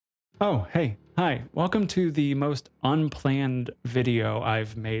Oh, hey, hi. Welcome to the most unplanned video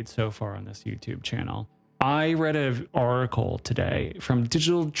I've made so far on this YouTube channel. I read an article today from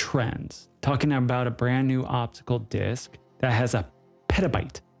Digital Trends talking about a brand new optical disc that has a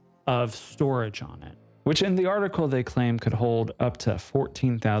petabyte of storage on it, which in the article they claim could hold up to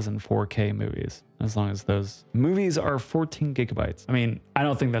 14,000 4K movies, as long as those movies are 14 gigabytes. I mean, I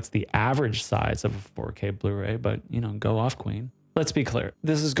don't think that's the average size of a 4K Blu-ray, but you know, go off, Queen. Let's be clear,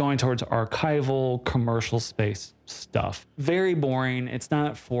 this is going towards archival commercial space stuff. Very boring. It's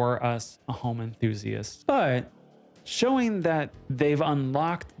not for us home enthusiasts, but showing that they've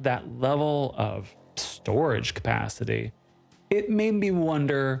unlocked that level of storage capacity, it made me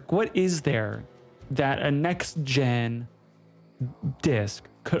wonder, what is there that a next gen disc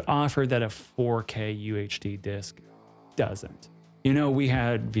could offer that a 4K UHD disc doesn't? You know, we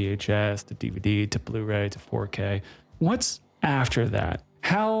had VHS to DVD to Blu-ray to 4K. What's after that?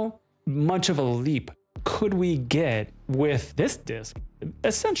 How much of a leap could we get with this disc?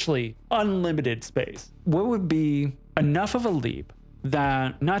 Essentially unlimited space. What would be enough of a leap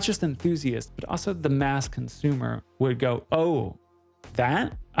that not just enthusiasts, but also the mass consumer would go, oh,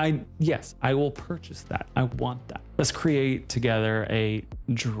 that? Yes, I will purchase that. I want that. Let's create together a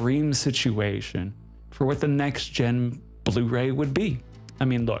dream situation for what the next gen Blu-ray would be. I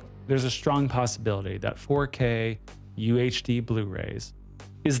mean, look, there's a strong possibility that 4K UHD Blu-rays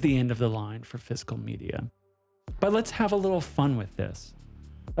is the end of the line for physical media. But let's have a little fun with this.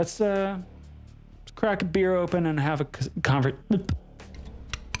 Let's crack a beer open and have a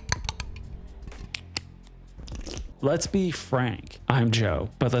Let's be frank. I'm Joe,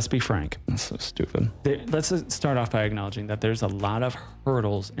 but let's be frank. That's so stupid. Let's start off by acknowledging that there's a lot of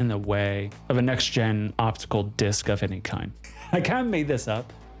hurdles in the way of a next-gen optical disc of any kind. I kind of made this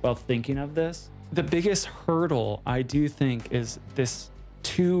up while thinking of this. The biggest hurdle, I do think, is this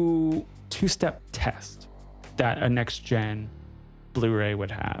two-step test that a next-gen Blu-ray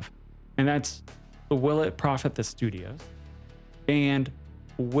would have. And that's, will it profit the studios? And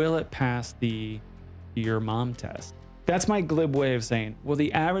will it pass the your mom test? That's my glib way of saying, will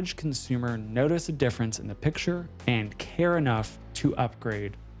the average consumer notice a difference in the picture and care enough to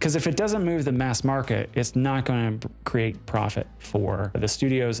upgrade? Because if it doesn't move the mass market, it's not going to create profit for the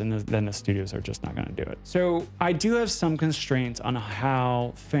studios, and then the studios are just not going to do it. So I do have some constraints on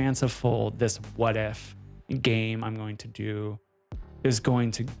how fanciful this what if game I'm going to do is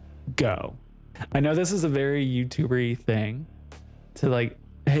going to go. I know this is a very YouTuber-y thing to like,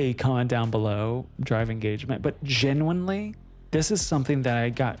 hey, comment down below, drive engagement, but genuinely, this is something that I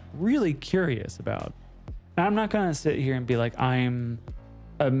got really curious about. And I'm not going to sit here and be like, I'm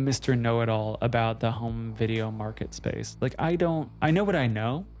a Mr. Know-it-all about the home video market space. Like, I know what I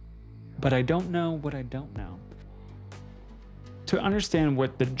know, but I don't know what I don't know. To understand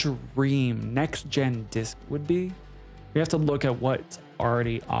what the dream next-gen disc would be, we have to look at what's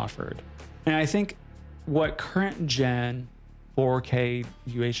already offered. And I think what current gen 4K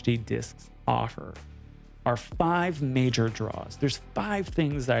UHD discs offer are 5 major draws. There's 5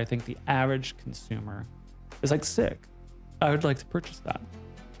 things that I think the average consumer is like, sick, I would like to purchase that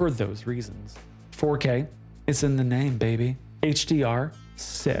for those reasons. 4K, it's in the name, baby. HDR,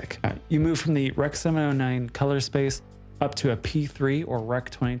 sick. You move from the Rec 709 color space up to a P3 or Rec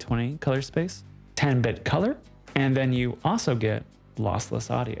 2020 color space, 10-bit color, and then you also get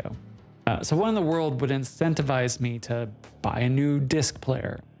lossless audio. So what in the world would incentivize me to buy a new disc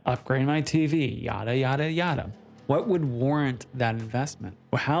player, upgrade my TV, yada, yada, yada? What would warrant that investment?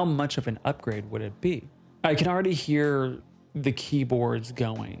 How much of an upgrade would it be? I can already hear the keyboards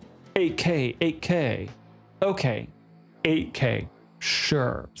going, 8K, 8K. Okay, 8K,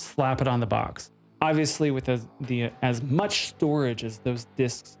 sure, slap it on the box. Obviously, with as much storage as those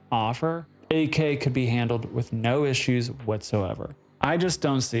discs offer, 8K could be handled with no issues whatsoever. I just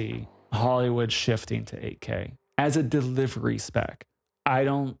don't see Hollywood shifting to 8K as a delivery spec. I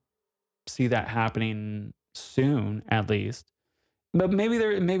don't see that happening soon, at least. But maybe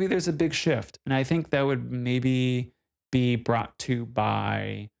there's a big shift, and I think that would maybe be brought to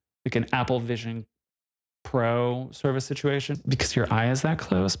by like an Apple Vision Pro sort of a situation, because your eye is that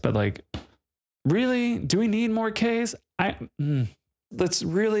close. But like, really, do we need more Ks? Let's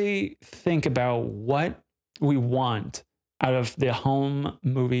really think about what we want out of the home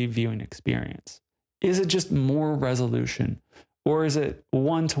movie viewing experience. Is it just more resolution, or is it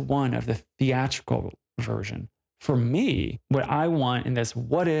one-to-one of the theatrical version? For me, what I want in this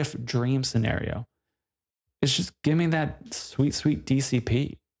what if dream scenario is just give me that sweet, sweet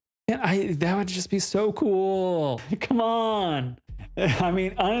DCP. And that would just be so cool. Come on. I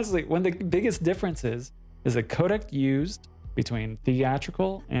mean, honestly, one of the biggest differences is the codec used between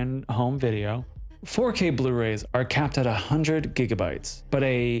theatrical and home video. 4K Blu-rays are capped at 100 gigabytes, but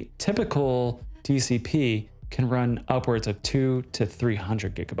a typical DCP can run upwards of 200 to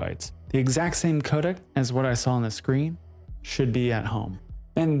 300 gigabytes. The exact same codec as what I saw on the screen should be at home.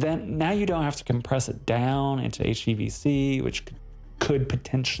 And then now you don't have to compress it down into HEVC, which could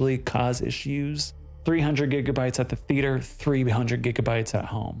potentially cause issues. 300 gigabytes at the theater, 300 gigabytes at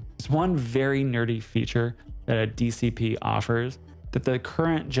home. There's one very nerdy feature that a DCP offers that the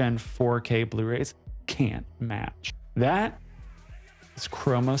current gen 4K Blu-rays can't match. That is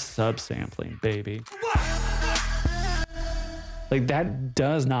chroma subsampling, baby. Like, that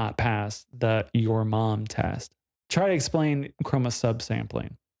does not pass the your mom test. Try to explain chroma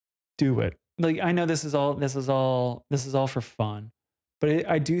subsampling. Do it. Like, I know this is all for fun, but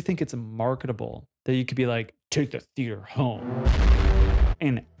I do think it's marketable that you could be like, take the theater home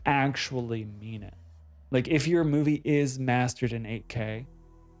and actually mean it. Like, if your movie is mastered in 8K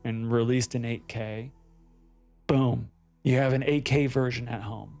and released in 8K, boom, you have an 8K version at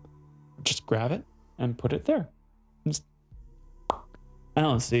home. Just grab it and put it there. I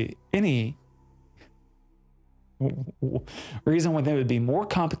don't see any reason why they would be more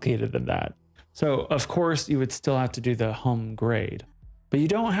complicated than that. So, of course, you would still have to do the home grade, but you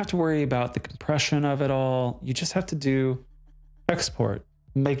don't have to worry about the compression of it all. You just have to do export,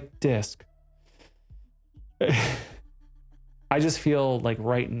 make disk. I just feel like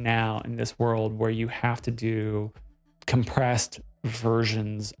right now in this world where you have to do compressed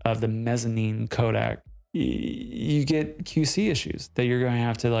versions of the mezzanine codec, you get QC issues that you're going to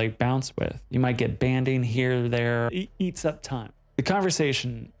have to like bounce with. You might get banding here or there. It eats up time. The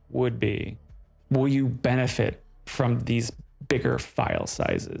conversation would be, will you benefit from these bigger file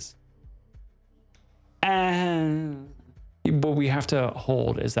sizes? And what we have to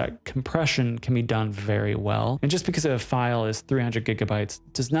hold is that compression can be done very well. And just because a file is 300 gigabytes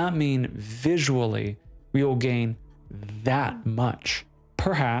does not mean visually we will gain that much.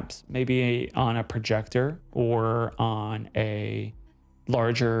 Perhaps maybe on a projector or on a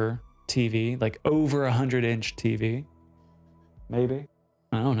larger TV, like over 100-inch TV, maybe.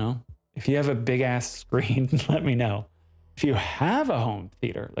 I don't know. If you have a big ass screen, let me know. If you have a home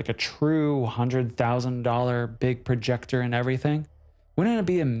theater, like a true $100,000 big projector and everything, wouldn't it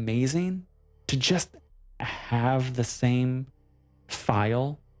be amazing to just have the same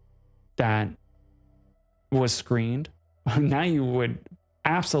file that was screened? Now you would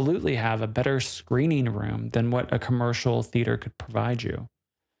absolutely have a better screening room than what a commercial theater could provide you.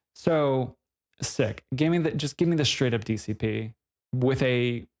 So sick. Just give me the straight up DCP with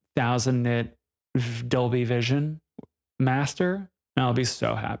a 1000 nit Dolby Vision master, and I'll be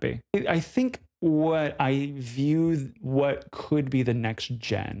so happy. I think what I view what could be the next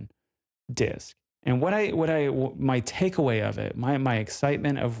gen disc, and my takeaway of it, my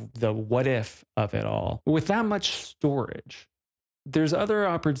excitement of the what if of it all, with that much storage, there's other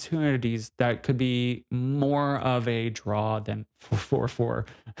opportunities that could be more of a draw than for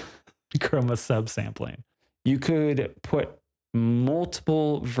chroma subsampling. You could put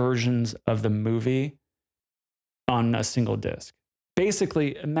multiple versions of the movie on a single disc.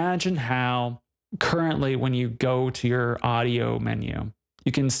 Basically, imagine how currently when you go to your audio menu,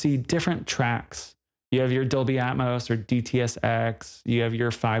 you can see different tracks. You have your Dolby Atmos or DTS:X, you have your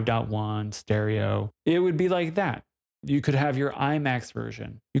 5.1 stereo. It would be like that. You could have your IMAX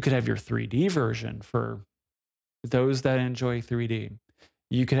version. You could have your 3D version for those that enjoy 3D.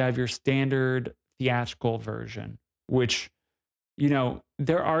 You could have your standard theatrical version, which, you know,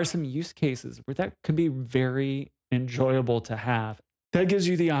 there are some use cases where that could be very enjoyable to have. That gives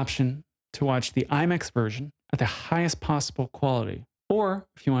you the option to watch the IMAX version at the highest possible quality. Or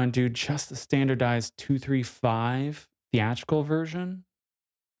if you want to do just the standardized 235 theatrical version,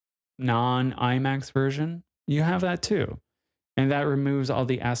 non-IMAX version, you have that too. And that removes all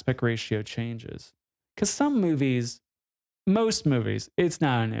the aspect ratio changes. Because some movies, most movies, it's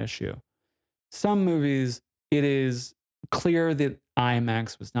not an issue. Some movies, it is clear that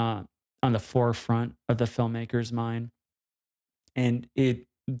IMAX was not on the forefront of the filmmaker's mind. And it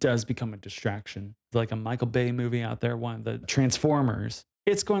does become a distraction. Like a Michael Bay movie out there, one of the Transformers,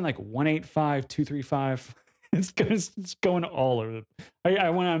 it's going like 185, 235. It's going all over. I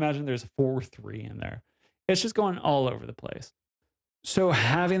want to imagine there's 4.3 in there. It's just going all over the place. So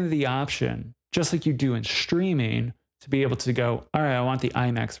having the option, just like you do in streaming, to be able to go, all right, I want the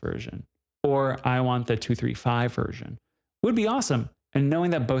IMAX version, or I want the 235 version, would be awesome. And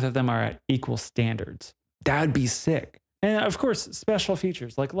knowing that both of them are at equal standards, that would be sick. And of course, special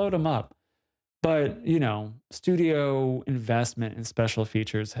features, like load them up. But, you know, studio investment in special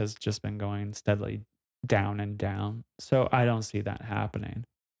features has just been going steadily down and down. So I don't see that happening.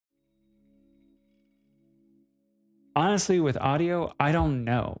 Honestly, with audio, I don't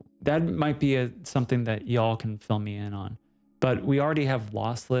know. That might be something that y'all can fill me in on. But we already have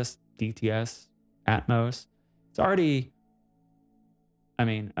lossless DTS Atmos. It's already, I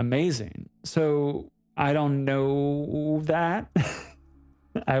mean, amazing. So I don't know that.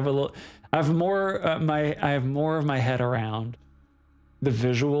 I have more of my head around the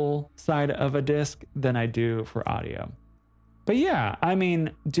visual side of a disc than I do for audio. But yeah, I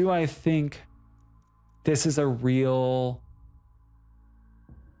mean, do I think this is a real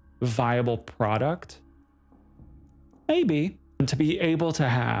viable product? Maybe. And to be able to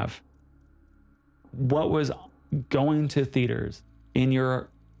have what was going to theaters in your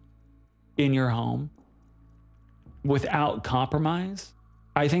home without compromise,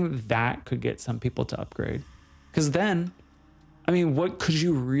 I think that could get some people to upgrade. Because then, I mean, what could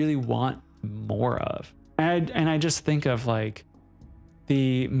you really want more of? And I just think of like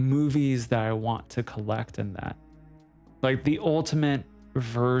the movies that I want to collect in that. Like the ultimate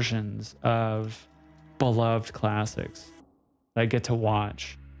versions of beloved classics that I get to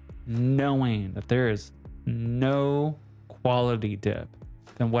watch, knowing that there is no quality dip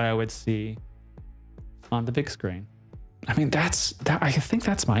than what I would see on the big screen. I mean, I think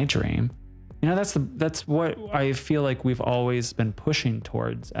that's my dream. You know, that's what I feel like we've always been pushing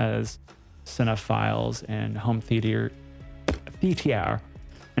towards as cinephiles and home theater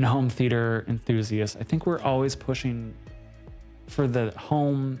and home theater enthusiasts. I think we're always pushing for the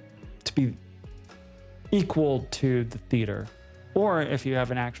home to be equal to the theater. Or if you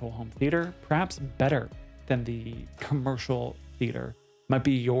have an actual home theater, perhaps better than the commercial theater might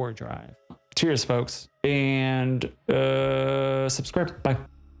be your drive. Cheers, folks, and subscribe. Bye.